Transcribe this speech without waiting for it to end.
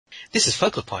This is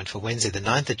Focal Point for Wednesday the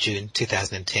 9th of June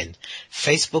 2010.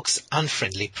 Facebook's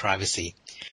unfriendly privacy.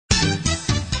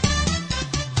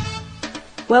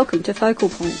 Welcome to Focal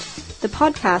Point, the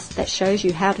podcast that shows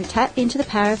you how to tap into the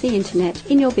power of the internet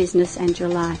in your business and your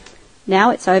life.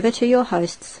 Now it's over to your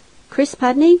hosts, Chris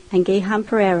Pudney and Gihan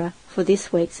Pereira, for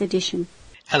this week's edition.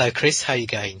 Hello Chris, how are you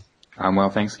going? I'm well,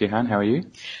 thanks Gihan. How are you?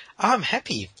 I'm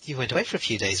happy. You went away for a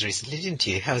few days recently, didn't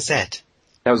you? How was that?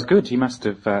 That was good. You must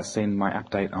have seen my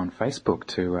update on Facebook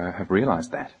to have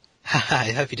realised that.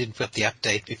 I hope you didn't put the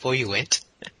update before you went.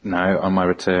 No, on my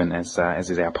return, as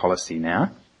is our policy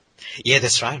now. Yeah,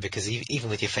 that's right, because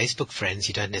even with your Facebook friends,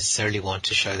 you don't necessarily want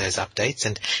to show those updates.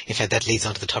 And in fact, that leads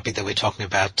on to the topic that we're talking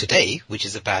about today, which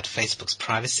is about Facebook's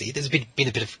privacy. There's been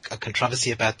a bit of a controversy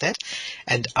about that.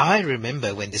 And I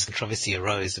remember when this controversy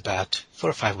arose about 4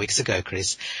 or 5 weeks ago,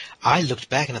 Chris, I looked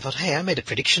back and I thought, hey, I made a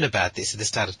prediction about this at the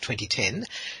start of 2010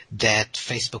 that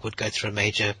Facebook would go through a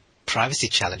major privacy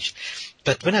challenge.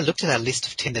 But when I looked at our list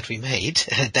of 10 that we made,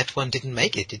 that one didn't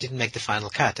make it. It didn't make the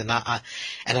final cut. And I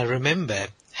remember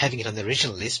having it on the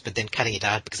original list, but then cutting it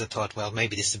out because I thought, well,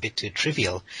 maybe this is a bit too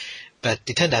trivial. But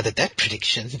it turned out that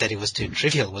prediction, that it was too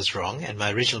trivial, was wrong, and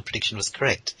my original prediction was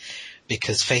correct.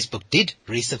 Because Facebook did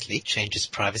recently change its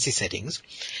privacy settings,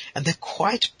 and they're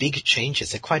quite big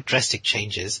changes, they're quite drastic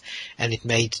changes, and it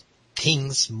made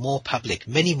things more public,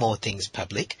 many more things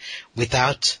public,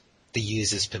 without the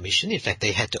user's permission. In fact,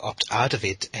 they had to opt out of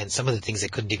it, and some of the things they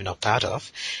couldn't even opt out of.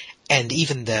 And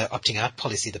even the opting out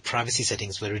policy, the privacy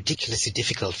settings, were ridiculously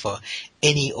difficult for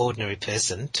any ordinary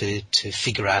person to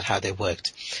figure out how they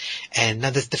worked. And now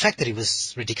the fact that it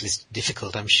was ridiculously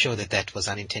difficult, I'm sure that was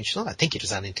unintentional. I think it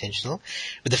was unintentional.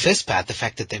 But the first part, the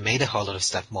fact that they made a whole lot of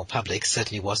stuff more public,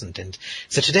 certainly wasn't. And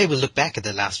so today we'll look back at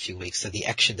the last few weeks, so the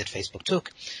action that Facebook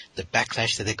took, the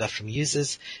backlash that they got from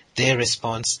users, their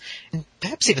response, and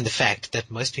perhaps even the fact that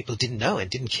most people didn't know and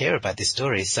didn't care about this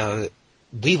story. So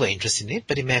we were interested in it,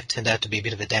 but it may have turned out to be a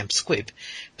bit of a damp squib.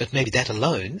 But maybe that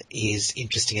alone is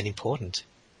interesting and important.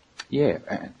 Yeah,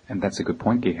 and that's a good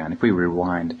point, Gihan. If we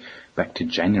rewind back to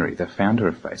January, the founder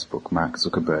of Facebook, Mark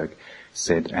Zuckerberg,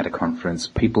 said at a conference,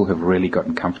 people have really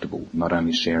gotten comfortable not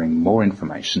only sharing more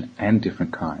information and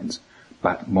different kinds,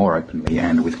 but more openly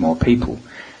and with more people.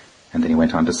 And then he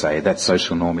went on to say that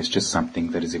social norm is just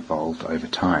something that has evolved over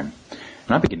time.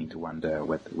 And I'm beginning to wonder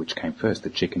which came first, the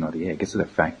chicken or the egg. Is it the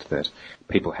fact that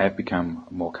people have become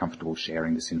more comfortable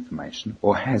sharing this information,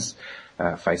 or has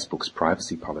Facebook's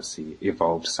privacy policy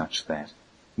evolved such that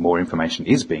more information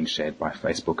is being shared by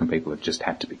Facebook and people have just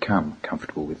had to become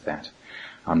comfortable with that?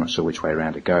 I'm not sure which way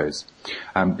around it goes.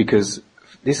 Because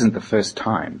this isn't the first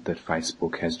time that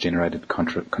Facebook has generated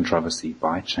controversy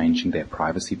by changing their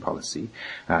privacy policy.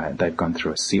 They've gone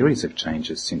through a series of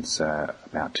changes since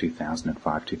about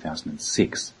 2005,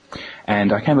 2006.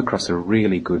 And I came across a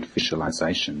really good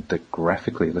visualization that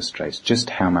graphically illustrates just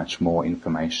how much more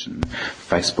information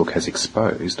Facebook has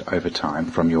exposed over time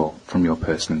from your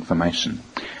personal information.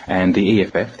 And the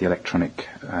EFF, the Electronic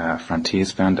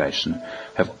Frontiers Foundation,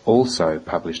 have also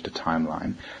published a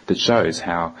timeline that shows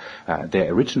how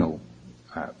their original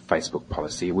Facebook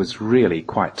policy was really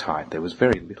quite tight. There was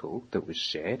very little that was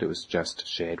shared. It was just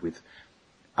shared with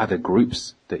other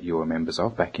groups that you were members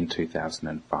of back in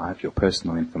 2005, your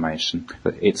personal information.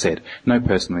 But it said no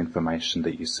personal information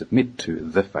that you submit to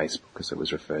the Facebook, as it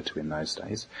was referred to in those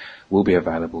days, will be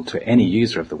available to any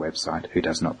user of the website who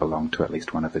does not belong to at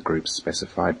least one of the groups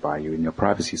specified by you in your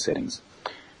privacy settings.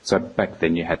 So back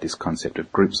then you had this concept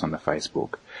of groups on the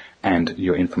Facebook, and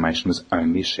your information was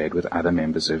only shared with other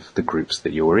members of the groups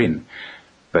that you were in.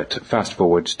 But fast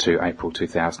forward to April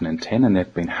 2010, and there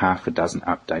have been half a dozen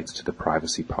updates to the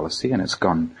privacy policy, and it's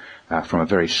gone from a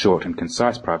very short and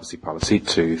concise privacy policy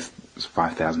to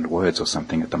 5,000 words or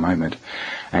something at the moment.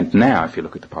 And now, if you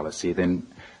look at the policy, then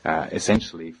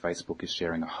essentially Facebook is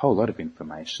sharing a whole lot of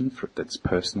information that's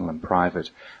personal and private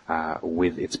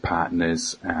with its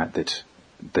partners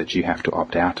that you have to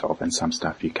opt out of, and some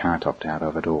stuff you can't opt out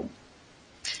of at all.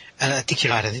 And I think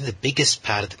you're right. I think the biggest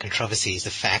part of the controversy is the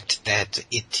fact that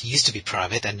it used to be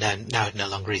private and now it no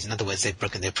longer is. In other words, they've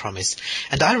broken their promise.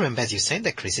 And I remember, as you were saying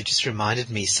that, Chris, it just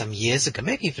reminded me some years ago,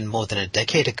 maybe even more than a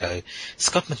decade ago,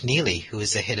 Scott McNealy, who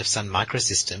was the head of Sun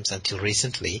Microsystems until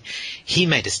recently, he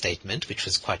made a statement which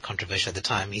was quite controversial at the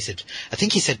time. He said,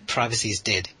 privacy is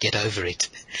dead, get over it.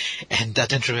 And I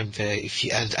don't know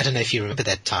if you remember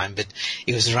that time, but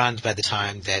it was around by the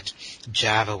time that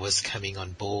Java was coming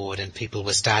on board and people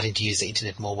were starting to use the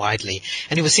internet more widely,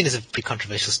 and it was seen as a pretty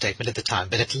controversial statement at the time.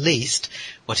 But at least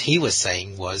what he was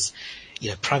saying was,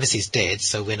 privacy is dead,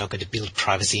 so we're not going to build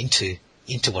privacy into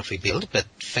into what we build, but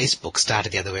Facebook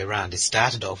started the other way around. It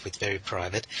started off with very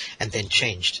private and then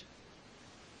changed.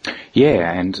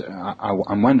 Yeah, and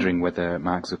I'm wondering whether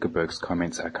Mark Zuckerberg's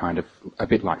comments are kind of a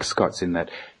bit like Scott's in that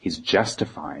he's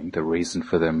justifying the reason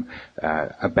for them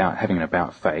about having an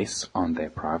about face on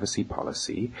their privacy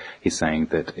policy. He's saying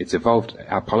that it's evolved,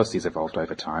 our policy's evolved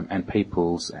over time, and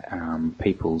people's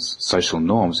social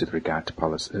norms with regard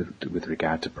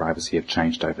to privacy have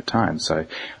changed over time. So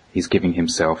he's giving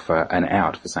himself an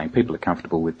out for saying people are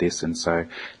comfortable with this, and so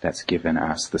that's given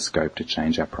us the scope to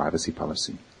change our privacy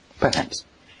policy. Perhaps.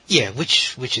 Yeah,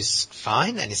 which is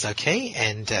fine and is okay.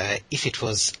 And if it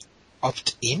was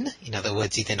opt-in, in other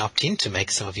words, you then opt in to make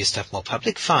some of your stuff more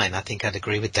public, fine. I think I'd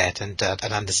agree with that, and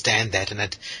I'd understand that, and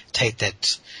I'd take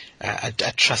that, I'd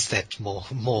trust that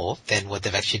more than what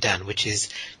they've actually done, which is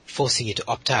forcing you to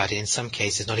opt out, and in some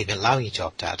cases not even allowing you to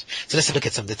opt out. So let's look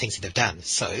at some of the things that they've done.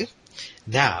 So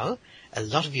now, a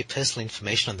lot of your personal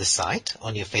information on the site,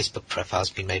 on your Facebook profile, has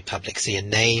been made public. So your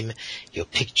name, your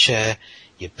picture,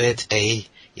 your birthday,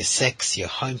 your sex, your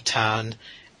hometown,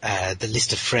 the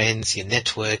list of friends, your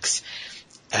networks,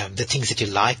 the things that you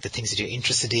like, the things that you're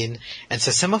interested in. And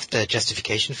so some of the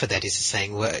justification for that is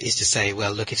to say,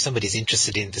 well, look, if somebody's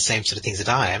interested in the same sort of things that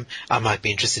I am, I might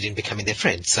be interested in becoming their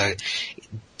friend. So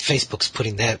Facebook's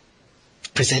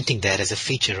presenting that as a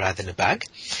feature rather than a bug.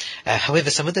 However,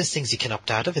 some of those things you can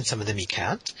opt out of and some of them you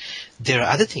can't. There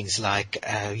are other things like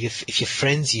if your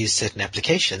friends use certain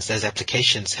applications, those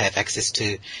applications have access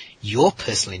to your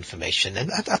personal information. And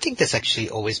I think that's actually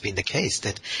always been the case,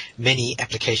 that many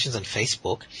applications on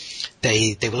Facebook,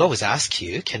 they will always ask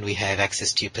you, can we have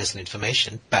access to your personal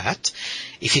information? But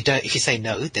if you say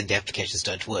no, then the applications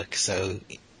don't work. So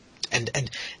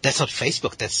And that's not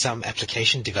Facebook, that's some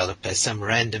application developer, some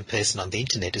random person on the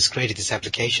internet who's created this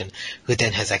application who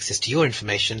then has access to your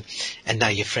information and now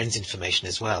your friend's information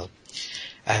as well.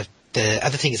 The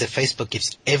other thing is that Facebook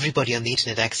gives everybody on the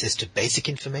internet access to basic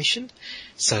information,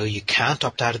 so you can't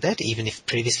opt out of that, even if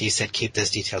previously you said keep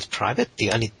those details private.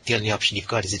 The only option you've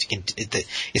got is that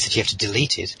you have to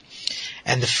delete it.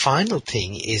 And the final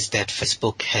thing is that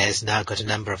Facebook has now got a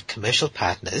number of commercial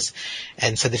partners,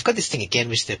 and so they've got this thing again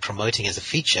which they're promoting as a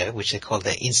feature, which they call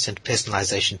the Instant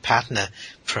Personalization Partner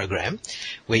Program,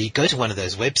 where you go to one of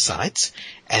those websites,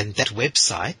 and that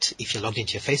website, if you're logged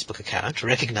into your Facebook account,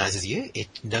 recognizes you, it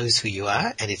knows who you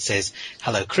are, and it says,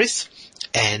 hello Chris,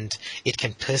 and it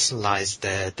can personalize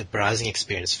the browsing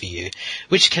experience for you,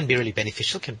 which can be really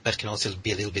beneficial, but can also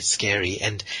be a little bit scary.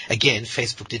 And again,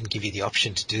 Facebook didn't give you the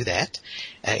option to do that.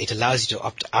 It allows you to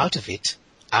opt out of it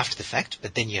after the fact,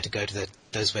 but then you have to go to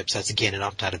those websites again and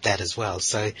opt out of that as well.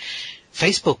 So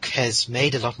Facebook has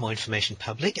made a lot more information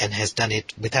public and has done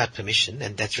it without permission,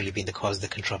 and that's really been the cause of the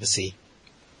controversy.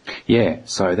 Yeah,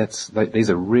 so these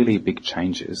are really big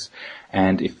changes,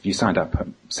 and if you signed up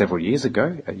several years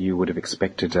ago, you would have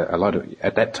expected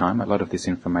at that time, a lot of this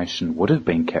information would have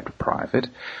been kept private,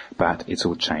 but it's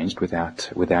all changed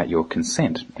without your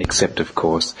consent, except of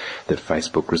course that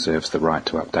Facebook reserves the right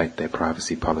to update their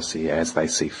privacy policy as they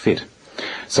see fit.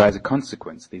 So as a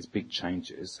consequence, these big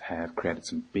changes have created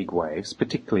some big waves,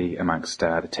 particularly amongst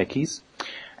the techies.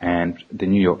 And the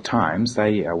New York Times,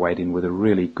 they weighed in with a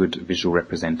really good visual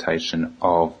representation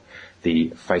of the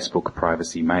Facebook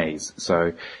privacy maze.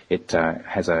 So it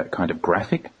has a kind of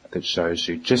graphic that shows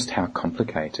you just how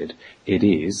complicated it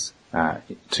is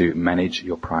to manage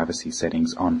your privacy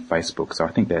settings on Facebook. So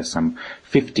I think there's some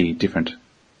 50 different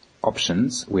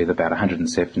options with about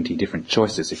 170 different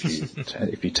choices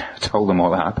if you total them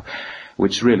all up,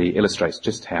 which really illustrates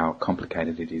just how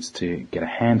complicated it is to get a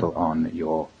handle on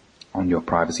your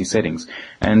privacy settings.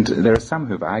 And there are some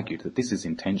who've argued that this is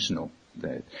intentional,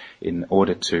 that in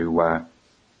order to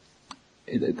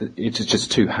it's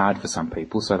just too hard for some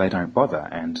people, so they don't bother,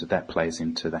 and that plays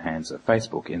into the hands of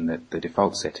Facebook in that the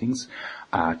default settings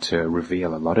are to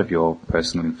reveal a lot of your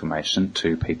personal information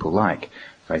to people like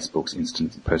Facebook's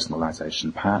instant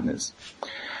personalization partners.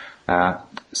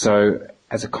 So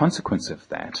as a consequence of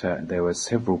that, there were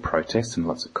several protests and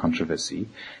lots of controversy,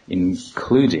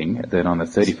 including that on the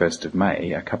 31st of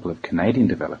May, a couple of Canadian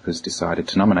developers decided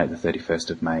to nominate the 31st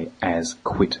of May as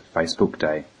Quit Facebook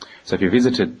Day. So if you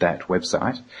visited that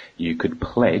website, you could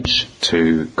pledge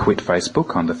to quit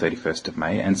Facebook on the 31st of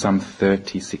May, and some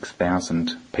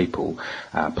 36,000 people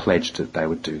pledged that they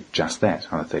would do just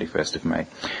that on the 31st of May.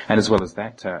 And as well as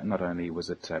that, not only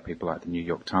was it people like the New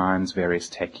York Times, various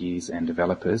techies and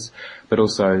developers, but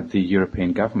also the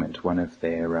European government,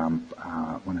 the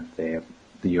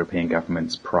European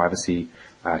government's privacy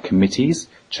committees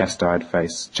chastised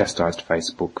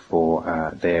Facebook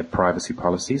for their privacy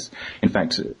policies. In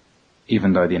fact,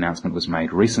 even though the announcement was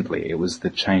made recently, it was the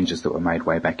changes that were made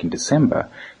way back in December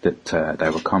that they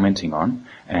were commenting on,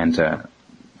 and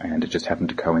it just happened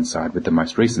to coincide with the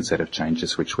most recent set of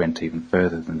changes, which went even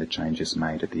further than the changes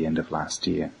made at the end of last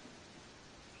year.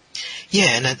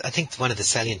 Yeah, and I think one of the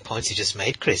salient points you just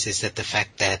made, Chris, is that the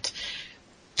fact that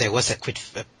there was a Quit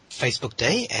Facebook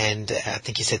Day, and I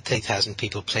think you said 30,000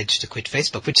 people pledged to quit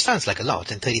Facebook, which sounds like a lot,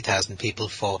 and 30,000 people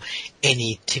for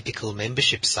any typical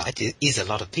membership site is a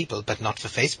lot of people, but not for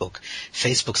Facebook.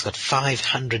 Facebook's got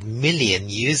 500 million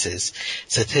users,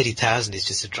 so 30,000 is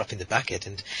just a drop in the bucket,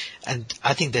 and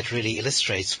I think that really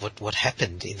illustrates what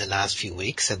happened in the last few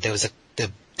weeks. And there was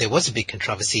a big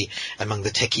controversy among the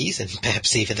techies and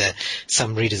perhaps even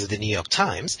some readers of the New York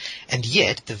Times, and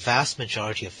yet the vast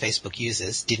majority of Facebook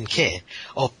users didn't care,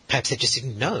 or perhaps they just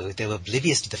didn't know. They were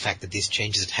oblivious to the fact that these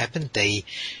changes had happened.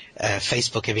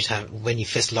 Facebook, every time when you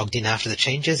first logged in after the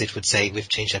changes, it would say, we've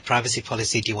changed our privacy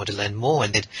policy, do you want to learn more?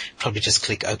 And they'd probably just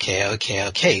click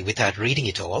okay, without reading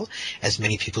it all, as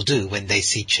many people do when they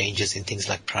see changes in things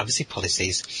like privacy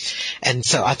policies. And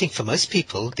so I think for most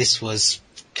people, this was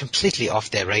completely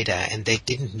off their radar, and they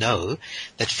didn't know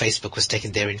that Facebook was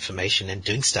taking their information and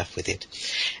doing stuff with it.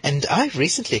 And I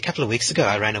recently, a couple of weeks ago,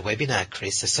 I ran a webinar,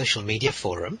 Chris, a social media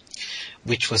forum,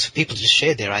 which was for people to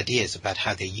share their ideas about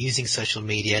how they're using social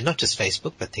media, not just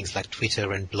Facebook, but things like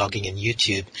Twitter and blogging and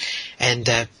YouTube. And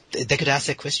they could ask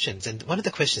their questions. And one of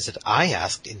the questions that I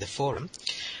asked in the forum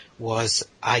was,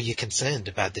 are you concerned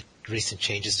about the recent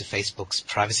changes to Facebook's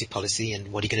privacy policy,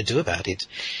 and what are you going to do about it?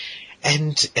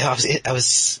 And I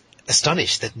was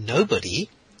astonished that nobody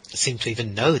seemed to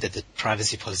even know that the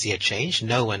privacy policy had changed.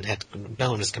 No one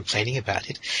was complaining about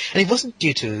it. And it wasn't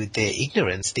due to their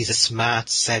ignorance. These are smart,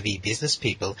 savvy business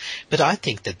people. But I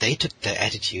think that they took the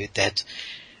attitude that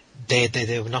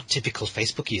they were not typical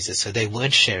Facebook users, so they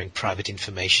weren't sharing private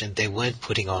information. They weren't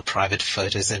putting on private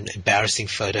photos and embarrassing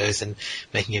photos and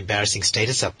making embarrassing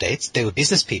status updates. They were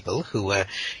business people who were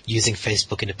using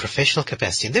Facebook in a professional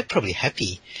capacity, and they're probably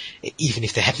happy, even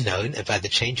if they had known about the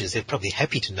changes, they're probably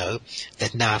happy to know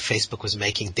that now Facebook was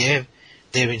making their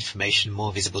information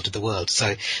more visible to the world.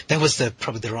 So that was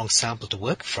probably the wrong sample to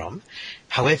work from.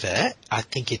 However, I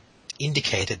think it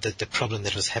indicated that the problem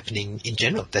that was happening in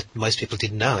general, that most people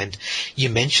didn't know. And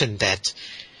you mentioned that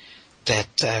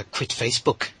Quit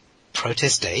Facebook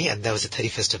protest day, and that was the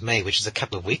 31st of May, which is a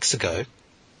couple of weeks ago,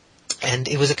 and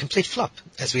it was a complete flop.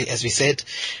 As we said,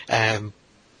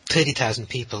 30,000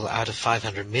 people out of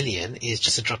 500 million is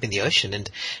just a drop in the ocean. And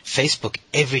Facebook,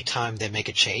 every time they make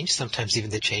a change, sometimes even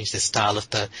they change the style of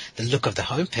the look of the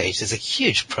homepage, there's a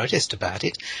huge protest about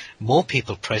it. More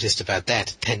people protest about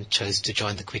that than chose to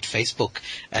join the Quit Facebook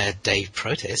Day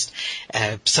protest.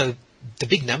 So the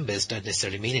big numbers don't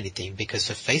necessarily mean anything, because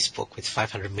for Facebook, with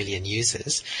 500 million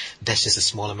users, that's just a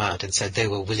small amount. And so they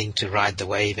were willing to ride the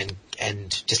wave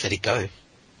and just let it go.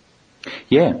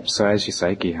 Yeah, so as you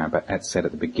say, Gihan, but as said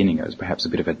at the beginning, it was perhaps a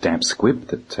bit of a damp squib,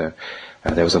 that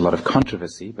there was a lot of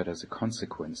controversy, but as a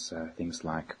consequence, things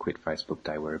like Quit Facebook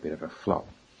Day were a bit of a flop.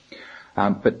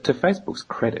 But to Facebook's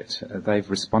credit, they've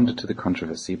responded to the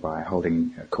controversy by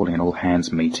calling an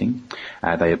all-hands meeting.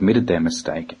 They admitted their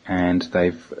mistake, and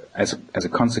as a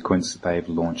consequence, they've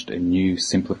launched a new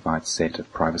simplified set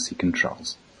of privacy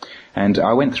controls. And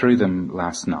I went through them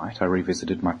last night. I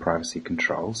revisited my privacy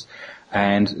controls,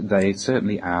 and they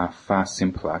certainly are far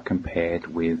simpler compared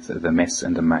with the mess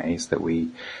and the maze that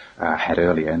we had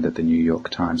earlier, and that the New York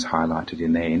Times highlighted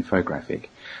in their infographic.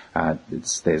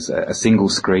 There's a single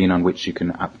screen on which you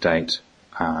can update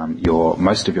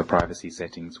most of your privacy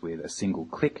settings with a single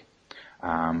click,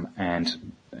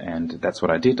 and that's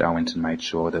what I did. I went and made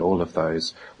sure that all of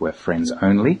those were friends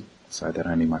only, so that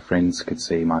only my friends could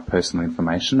see my personal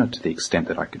information, or to the extent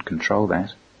that I could control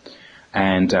that.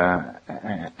 And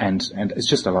it's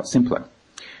just a lot simpler.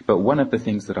 But one of the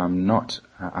things that I'm not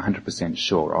 100%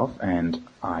 sure of, and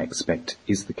I expect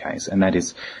is the case, and that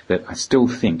is that I still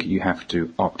think you have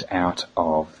to opt out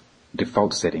of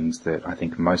default settings that I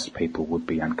think most people would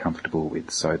be uncomfortable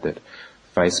with, so that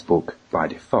Facebook by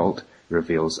default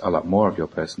reveals a lot more of your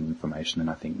personal information than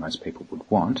I think most people would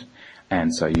want,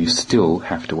 and so you still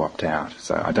have to opt out.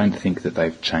 So I don't think that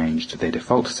they've changed their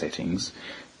default settings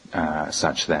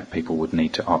such that people would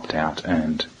need to opt out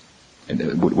and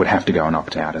would have to go and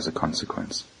opt out as a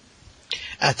consequence.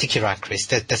 I think you're right, Chris.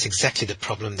 That's exactly the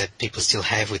problem that people still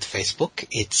have with Facebook.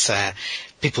 It's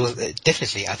people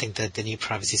definitely. I think that the new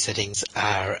privacy settings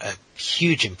are a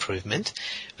huge improvement,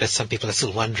 but some people are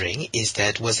still wondering: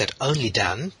 was that only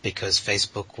done because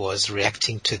Facebook was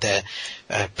reacting to the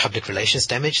public relations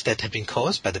damage that had been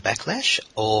caused by the backlash,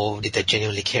 or did they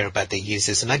genuinely care about their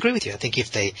users? And I agree with you. I think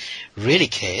if they really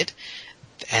cared,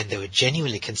 and they were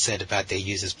genuinely concerned about their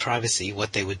users' privacy,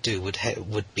 what they would do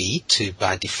would be to,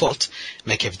 by default,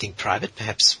 make everything private.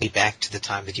 Perhaps be back to the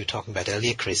time that you were talking about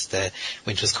earlier, Chris,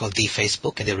 when it was called the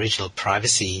Facebook and the original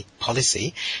privacy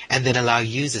policy, and then allow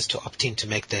users to opt in to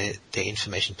make their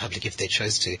information public if they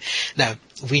chose to. Now,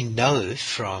 we know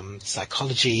from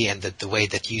psychology and the way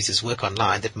that users work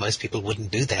online that most people wouldn't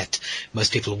do that.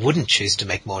 Most people wouldn't choose to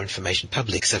make more information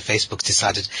public, so Facebook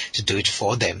decided to do it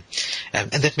for them. And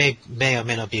that may or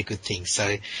may not be a good thing.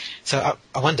 So I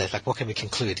wonder, what can we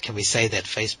conclude? Can we say that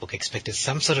Facebook expected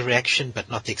some sort of reaction,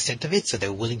 but not the extent of it? So they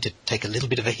were willing to take a little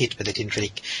bit of a hit, but they didn't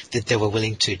really. That they were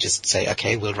willing to just say,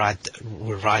 okay, we'll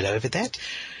ride over that.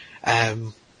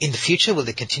 In the future, will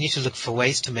they continue to look for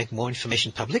ways to make more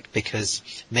information public because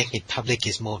making it public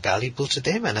is more valuable to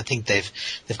them? And I think they've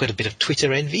got a bit of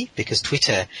Twitter envy because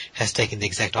Twitter has taken the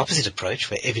exact opposite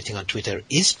approach where everything on Twitter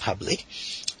is public.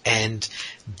 And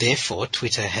therefore,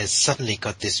 Twitter has suddenly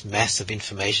got this mass of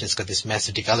information. It's got this mass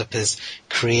of developers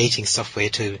creating software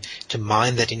to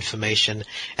mine that information.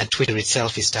 And Twitter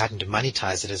itself is starting to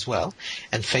monetize it as well.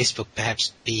 And Facebook,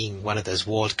 perhaps being one of those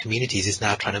walled communities, is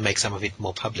now trying to make some of it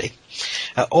more public.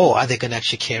 Or are they going to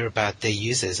actually care about their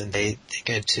users and they're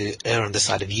going to err on the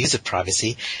side of user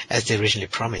privacy as they originally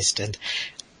promised? And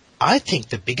I think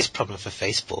the biggest problem for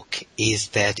Facebook is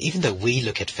that even though we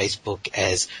look at Facebook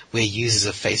as we're users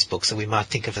of Facebook, so we might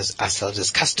think of ourselves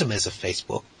as customers of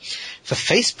Facebook, for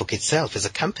Facebook itself as a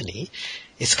company,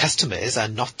 its customers are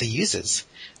not the users.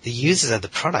 The users are the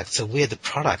product, so we're the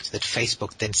product that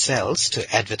Facebook then sells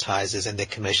to advertisers and their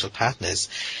commercial partners.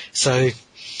 So,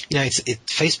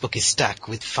 Facebook is stuck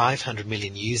with 500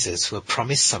 million users who are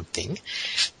promised something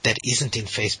that isn't in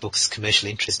Facebook's commercial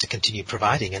interest to continue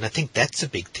providing. And I think that's a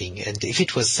big thing. And if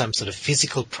it was some sort of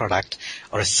physical product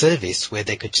or a service where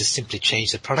they could just simply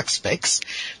change the product specs,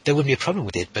 there wouldn't be a problem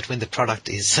with it. But when the product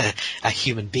is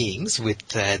human beings with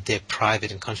their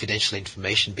private and confidential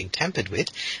information being tampered with,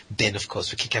 then of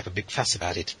course we kick up a big fuss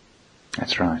about it.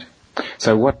 That's right.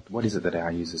 So what is it that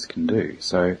our users can do?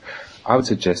 So I would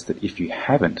suggest that if you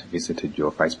haven't visited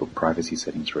your Facebook privacy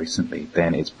settings recently,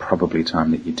 then it's probably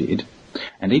time that you did.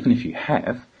 And even if you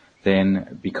have,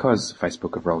 then because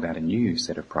Facebook have rolled out a new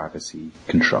set of privacy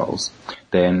controls,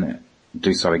 then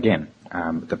do so again.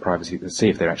 See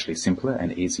if they're actually simpler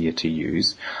and easier to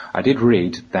use. I did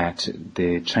read that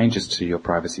the changes to your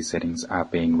privacy settings are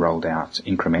being rolled out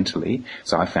incrementally,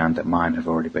 so I found that mine have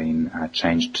already been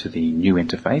changed to the new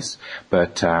interface,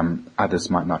 but others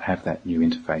might not have that new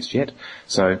interface yet.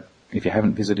 So if you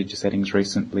haven't visited your settings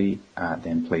recently,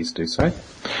 then please do so.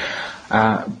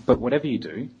 But whatever you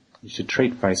do, you should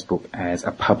treat Facebook as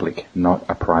a public, not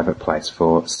a private place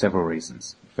for several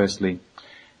reasons. Firstly,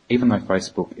 even though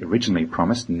Facebook originally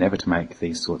promised never to make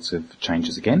these sorts of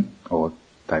changes again, or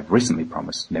they've recently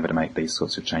promised never to make these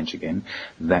sorts of changes again,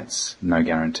 that's no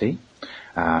guarantee.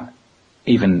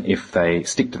 Even if they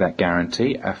stick to that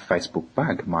guarantee, a Facebook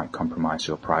bug might compromise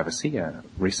your privacy.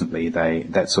 Recently,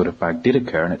 that sort of bug did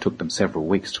occur, and it took them several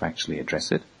weeks to actually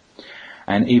address it.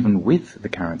 And even with the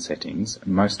current settings,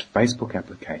 most Facebook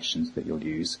applications that you'll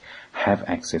use have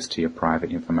access to your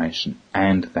private information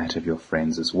and that of your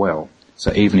friends as well.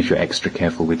 So even if you're extra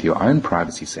careful with your own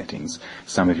privacy settings,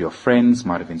 some of your friends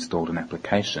might have installed an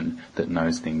application that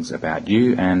knows things about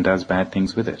you and does bad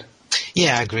things with it.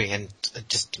 Yeah, I agree. And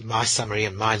just my summary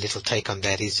and my little take on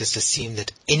that is just assume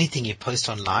that anything you post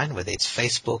online, whether it's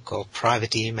Facebook or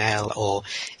private email or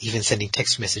even sending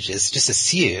text messages, just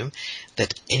assume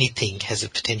that anything has a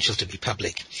potential to be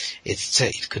public.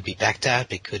 It could be backed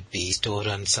up, it could be stored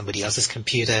on somebody else's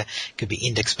computer, it could be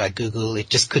indexed by Google, it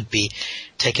just could be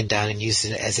taken down and used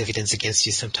as evidence against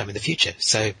you sometime in the future.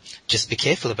 So just be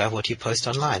careful about what you post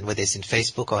online, whether it's in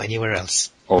Facebook or anywhere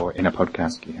else. Or in a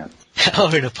podcast, you have.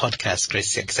 Or in a podcast,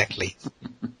 Chris, exactly.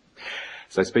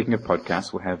 So speaking of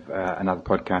podcasts, we'll have another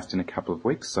podcast in a couple of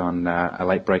weeks on a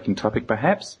late-breaking topic,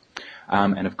 perhaps.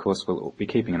 And of course, we'll be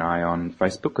keeping an eye on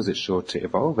Facebook because it's sure to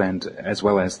evolve, and as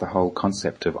well as the whole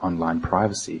concept of online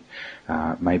privacy.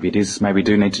 Maybe we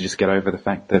do need to just get over the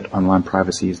fact that online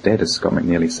privacy is dead, as Scott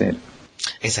McNeely said.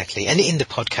 Exactly. And in the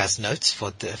podcast notes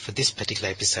for this particular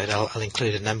episode, I'll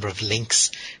include a number of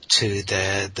links to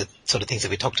the sort of things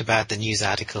that we talked about, the news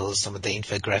articles, some of the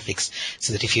infographics,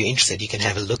 so that if you're interested, you can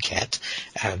have a look at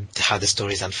how the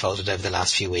story's unfolded over the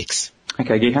last few weeks.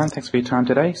 Okay, Gihan, thanks for your time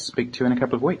today. Speak to you in a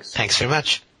couple of weeks. Thanks very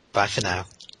much. Bye for now.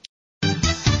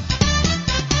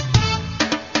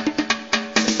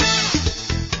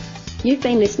 You've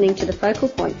been listening to the Focal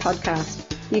Point podcast.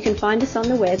 You can find us on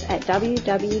the web at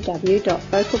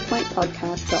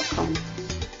www.focalpointpodcast.com.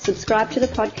 Subscribe to the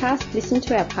podcast, listen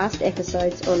to our past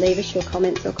episodes, or leave us your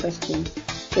comments or questions.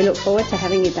 We look forward to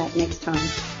having you back next time.